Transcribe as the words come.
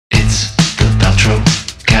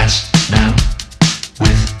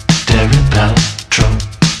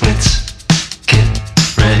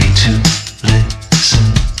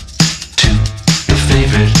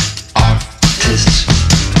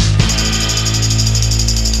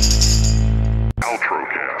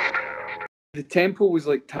Paltrocast. The tempo was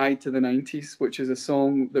like tied to the 90s, which is a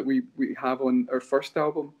song that we have on our first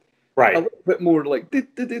album. Right. A little bit more like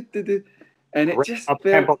and it just up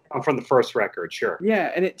felt tempo from the first record, sure.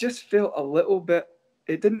 Yeah, and it just felt a little bit,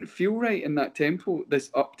 it didn't feel right in that tempo,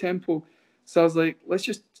 this up tempo. So I was like, let's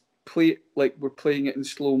just play it like we're playing it in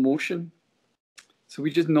slow motion. So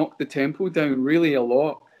we just knocked the tempo down really a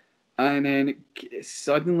lot. And then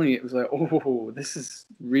suddenly it was like, oh, this is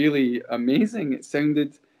really amazing. It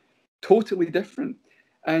sounded totally different.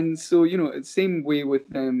 And so, you know, same way with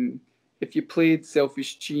if you played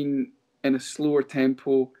Selfish Gene in a slower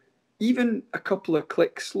tempo, even a couple of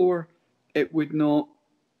clicks slower, it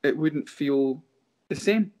wouldn't feel the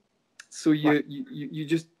same. So you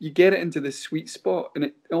get it into the sweet spot, and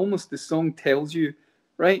it almost, the song tells you,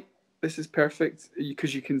 right, this is perfect,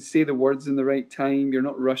 because you can say the words in the right time. You're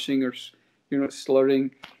not rushing or you're not slurring.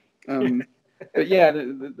 But yeah,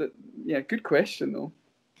 yeah, good question though.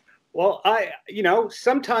 Well,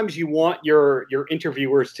 sometimes you want your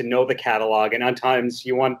interviewers to know the catalog, and sometimes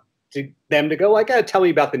you want them to go like, tell me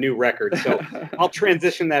about the new record. So I'll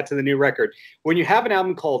transition that to the new record. When you have an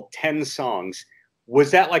album called 10 Songs, was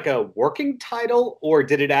that like a working title, or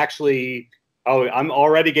did it actually, oh, I'm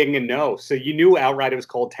already getting a no, so you knew outright it was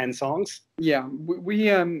called 10 Songs? Yeah, we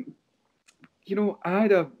I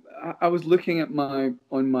was looking at my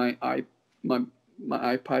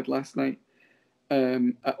iPad last night,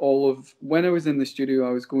 at all of, when I was in the studio,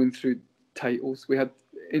 I was going through titles. We had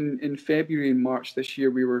in February and March this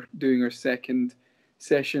year, we were doing our second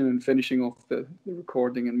session and finishing off the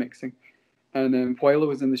recording and mixing. And while I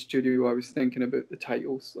was in the studio, I was thinking about the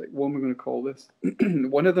titles, like, what am I going to call this?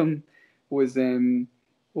 One of them was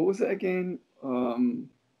what was it again? Can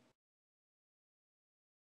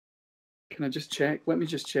I just check? Let me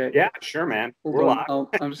just check. Yeah, sure, man. Hold on.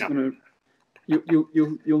 I'm just gonna.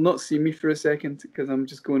 You'll not see me for a second because I'm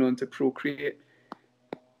just going on to Procreate,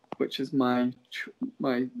 which is my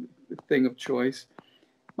thing of choice.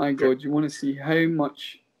 My God, you want to see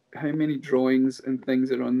how many drawings and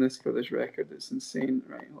things are on this for this record? It's insane,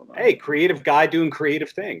 right? Hold on. Hey, creative guy doing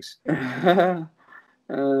creative things. Let's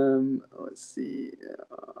see.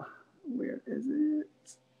 Where is it?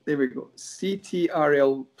 There we go.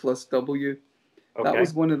 CTRL plus W. Okay. That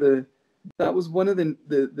was one of the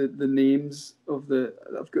names of the.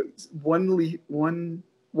 I've got one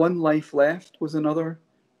life left was another.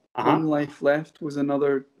 One Life Left was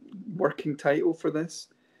another working title for this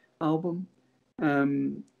album.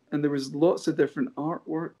 And there was lots of different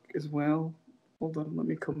artwork as well. Hold on, let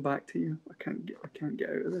me come back to you. I can't get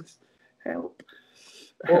out of this. Help.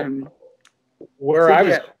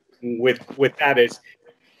 With that is,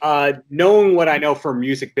 knowing what I know from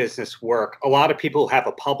music business work, a lot of people have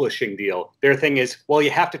a publishing deal. Their thing is, well,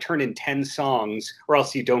 you have to turn in 10 songs or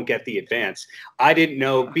else you don't get the advance. I didn't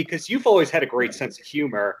know, because you've always had a great sense of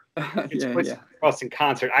humor. Across in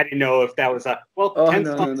concert, I didn't know if that was 10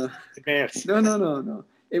 songs advance. No.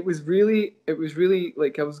 It was really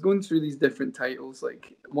like, I was going through these different titles.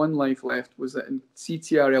 Like, One Life Left was in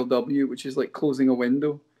CTRLW, which is like closing a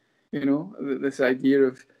window. You know, this idea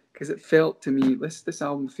of, because it felt to me, this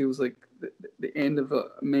album feels like the end of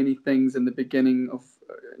many things and the beginning of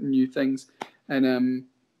new things. And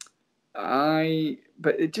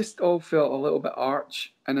but it just all felt a little bit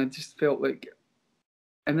arch, and I just felt like,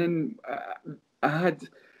 and then I had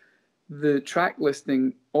the track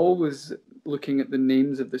listing always looking at the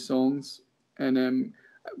names of the songs, and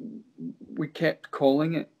we kept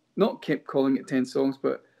calling it 10 songs,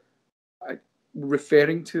 but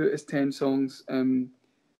referring to it as 10 songs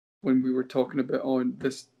when we were talking about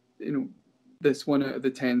this one out of the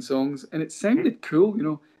 10 songs, and it sounded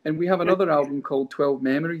cool, and we have another album called 12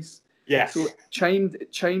 Memories. Yes. So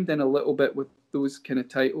it chimed in a little bit with those kind of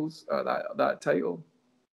titles, that title.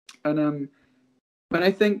 And but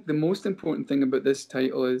I think the most important thing about this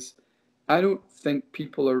title is, I don't think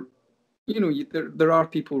people are, there are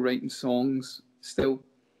people writing songs still,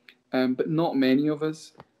 but not many of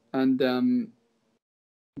us. And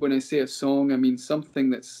when I say a song, I mean something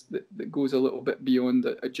that goes a little bit beyond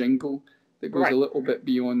a jingle, that goes a little bit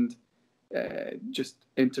beyond just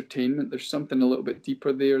entertainment. There's something a little bit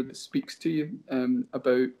deeper there that speaks to you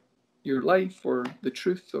about your life or the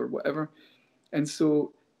truth or whatever. And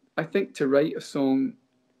so I think to write a song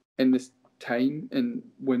in this time and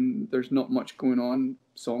when there's not much going on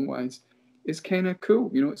song-wise is kind of cool.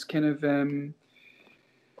 It's kind of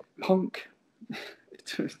punk,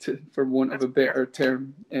 for want of a better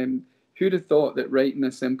term. Who'd have thought that writing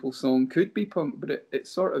a simple song could be punk, but it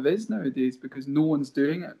sort of is nowadays, because no one's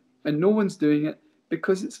doing it. And no one's doing it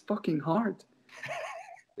because it's fucking hard.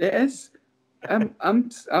 It is. you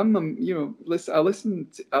know, listen.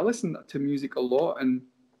 I listen to music a lot, and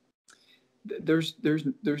there's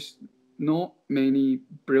not many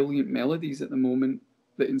brilliant melodies at the moment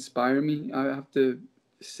that inspire me. I have to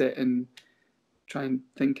sit and try and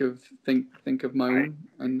think of my own,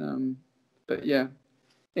 and but yeah.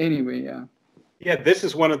 Anyway, yeah. Yeah, this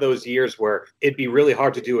is one of those years where it'd be really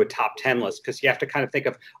hard to do a top 10 list because you have to kind of think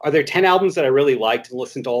of, are there 10 albums that I really liked and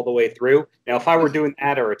listened all the way through? Now, if I were doing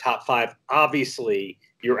that or a top 5, obviously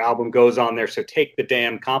your album goes on there, so take the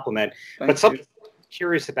damn compliment. But something I'm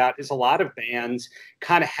curious about is a lot of bands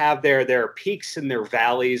kind of have their peaks and their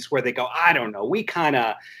valleys where they go, I don't know,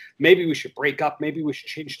 maybe we should break up, maybe we should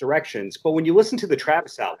change directions. But when you listen to the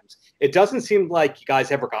Travis albums, it doesn't seem like you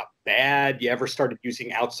guys ever got bad. You ever started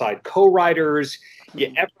using outside co-writers.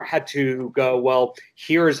 You ever had to go, well,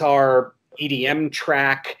 here's our EDM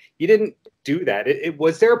track. You didn't do that.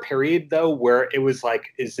 Was there a period, though, where it was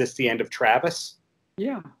like, is this the end of Travis?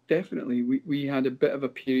 Yeah, definitely. We had a bit of a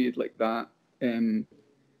period like that. When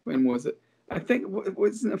was it? I think it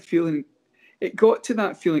wasn't a feeling. It got to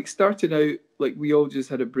that feeling. It started out like we all just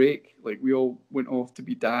had a break. Like we all went off to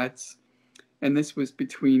be dads. And this was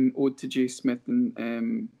between Ode to J. Smith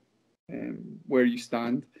and Where You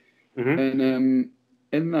Stand. Mm-hmm. And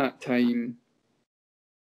in that time,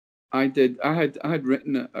 I had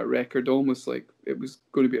written a record almost like it was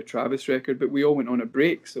going to be a Travis record, but we all went on a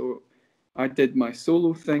break. So I did my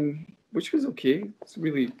solo thing, which was okay. It's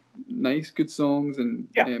really nice, good songs, and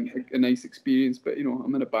a nice experience. But, you know,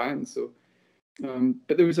 I'm in a band, so.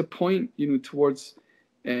 But there was a point, you know, towards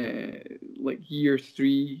like year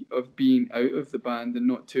 3 of being out of the band and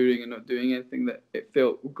not touring and not doing anything, that it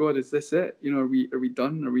felt, oh God, is this it? You know, are we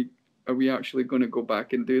done? Are we actually going to go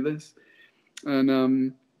back and do this?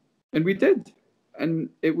 And we did,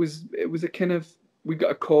 and it was a kind of, we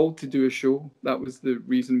got a call to do a show. That was the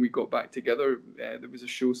reason we got back together. There was a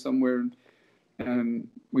show somewhere, and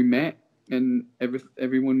we met, and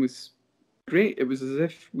everyone was great. It was as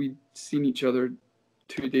if we'd seen each other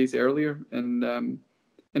 2 days earlier, and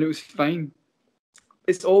it was fine.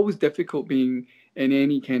 It's always difficult being in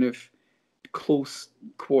any kind of close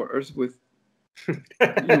quarters with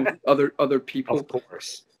other people. Of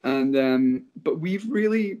course. And but we've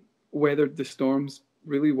really weathered the storms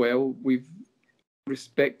really well. We've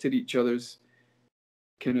respected each other's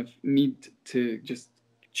kind of need to just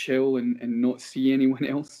chill and not see anyone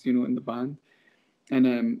else, you know, in the band,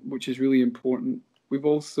 and which is really important. We're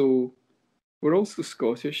also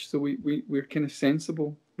Scottish, so we're kind of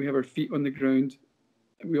sensible. We have our feet on the ground.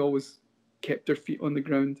 We always kept our feet on the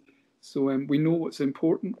ground, so we know what's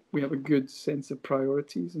important. We have a good sense of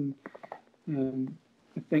priorities, and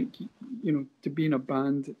I think, you know, to be in a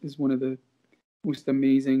band is one of the most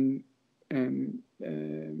amazing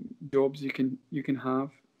jobs you can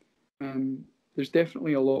have. There's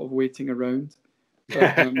definitely a lot of waiting around,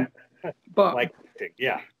 but like,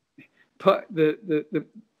 yeah. But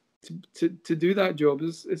to do that job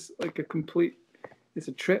is like it's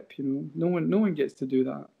a trip, you know. No one gets to do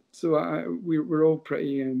that. So we're all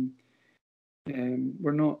pretty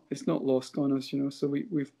it's not lost on us, you know. So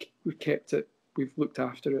we've kept it, we've looked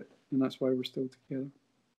after it, and that's why we're still together.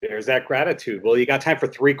 There's that gratitude. Well, you got time for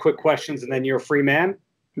 3 quick questions, and then you're a free man.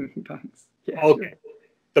 Thanks. Yeah, okay. Sure.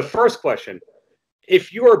 The first question: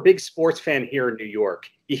 if you're a big sports fan here in New York,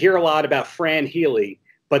 you hear a lot about Fran Healy,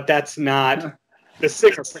 but that's not the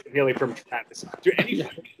singer Fran Healy from Travis. Do any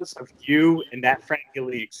photos of you and that Fran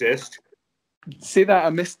Healy exist? Say that. I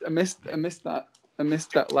missed that. I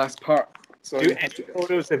missed that last part. Sorry. Do any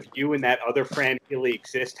photos of you and that other Fran Healy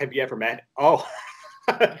exist? Have you ever met? Oh,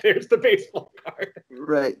 there's the baseball card.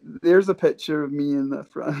 Right. There's a picture of me and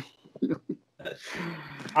that Fran Healy.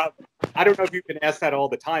 I don't know if you can ask that all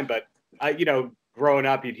the time, but you know, growing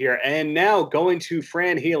up, you'd hear, and now going to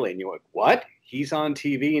Fran Healy, and you're like, what? He's on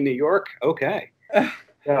TV in New York? Okay.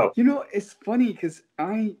 So. You know, it's funny because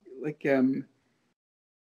I like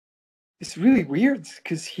it's really weird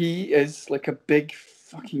because he is like a big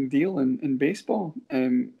fucking deal in baseball,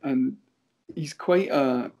 and he's quite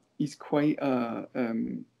a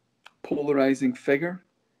polarizing figure.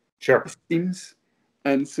 Sure. It seems.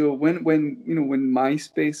 And so when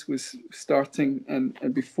MySpace was starting,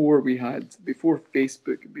 and before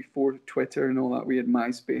Facebook, before Twitter and all that, we had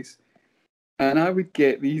MySpace, and I would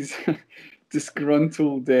get these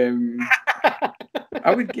disgruntled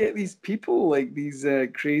I would get these people, like these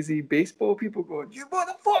crazy baseball people, going, "You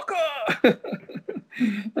motherfucker!"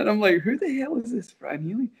 And I'm like, "Who the hell is this Fran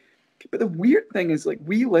Healy?" But the weird thing is, like,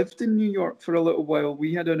 we lived in New York for a little while.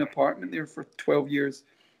 We had an apartment there for 12 years,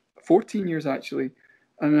 14 years actually.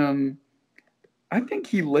 And I think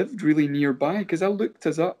he lived really nearby because I looked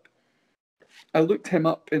us up. I looked him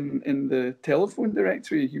up in the telephone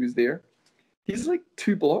directory. He was there. He's like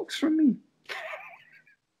 2 blocks from me.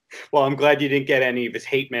 Well, I'm glad you didn't get any of his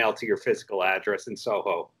hate mail to your physical address in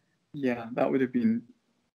Soho. Yeah, that would have been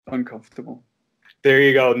uncomfortable. There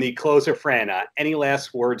you go. And the closer, Fran, any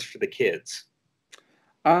last words for the kids?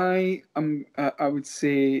 I would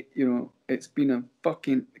say, you know, it's been a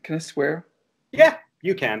fucking, can I swear? Yeah,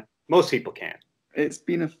 you can. Most people can. It's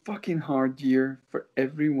been a fucking hard year for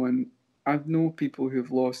everyone. I've known people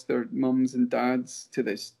who've lost their mums and dads to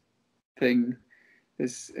this thing,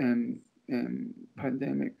 this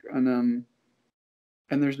pandemic, and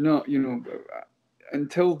there's not, you know,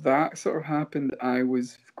 until that sort of happened, I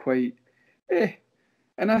was quite,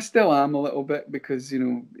 and I still am a little bit, because, you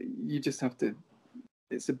know, you just have to.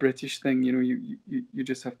 It's a British thing, you know. You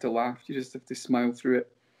just have to laugh. You just have to smile through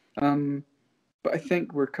it. But I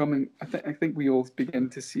think we're coming. I think we all begin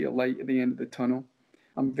to see a light at the end of the tunnel.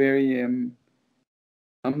 I'm very.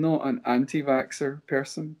 I'm not an anti-vaxxer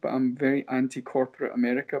person, but I'm very anti-corporate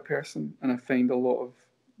America person, and I find a lot of,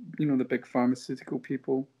 you know, the big pharmaceutical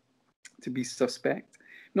people to be suspect.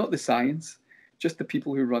 Not the science, just the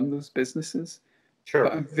people who run those businesses. Sure.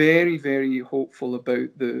 But I'm very, very hopeful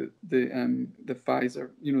about the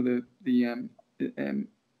Pfizer, you know, the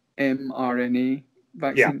mRNA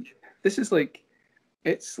vaccine. Yeah. This is like,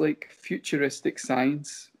 it's like futuristic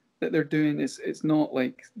science that they're doing. It's not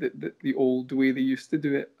like the old way they used to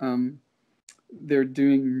do it. They're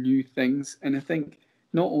doing new things, and I think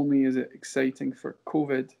not only is it exciting for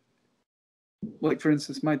COVID, like for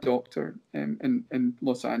instance, my doctor in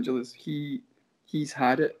Los Angeles, he's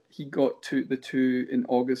had it. He got the two in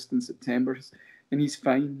August and September, and he's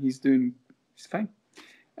fine. He's fine.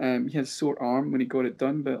 He had a sore arm when he got it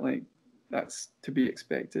done, but like that's to be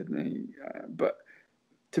expected. But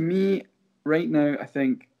to me, right now, I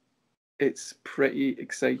think it's pretty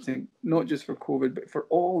exciting, not just for COVID, but for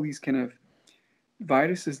all these kind of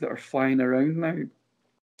viruses that are flying around now.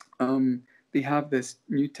 They have this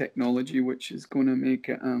new technology which is going to make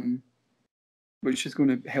it, which is going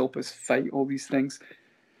to help us fight all these things,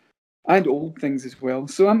 and old things as well.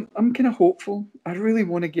 So I'm kind of hopeful. I really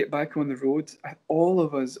want to get back on the road. All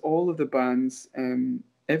of us, all of the bands,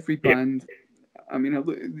 every band. I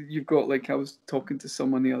mean, you've got, like, I was talking to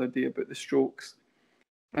someone the other day about the Strokes,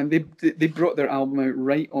 and they brought their album out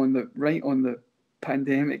right on the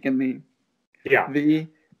pandemic, and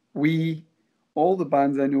all the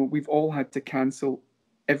bands I know, we've all had to cancel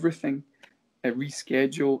everything,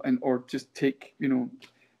 reschedule, or just take, you know,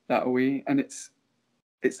 that away, and it's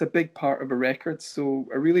a big part of a record. So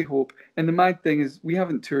I really hope. And the mad thing is, we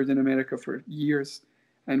haven't toured in America for years,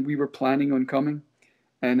 and we were planning on coming,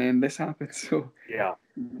 and then this happened. So yeah.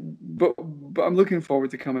 But I'm looking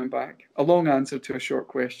forward to coming back. A long answer to a short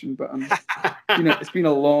question, but you know, it's been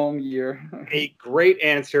a long year. A great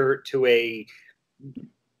answer to a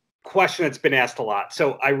question that's been asked a lot.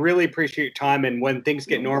 So I really appreciate your time, and when things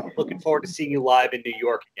get normal, looking forward to seeing you live in New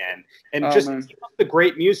York again. And just keep up the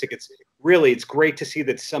great music. It's great to see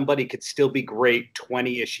that somebody could still be great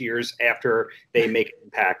 20-ish years after they make an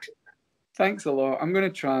impact. Thanks a lot. I'm going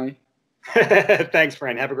to try. Thanks,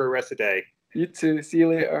 Fran. Have a great rest of the day. You too. See you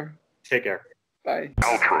later. Take care. Bye.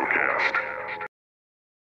 Paltrocast.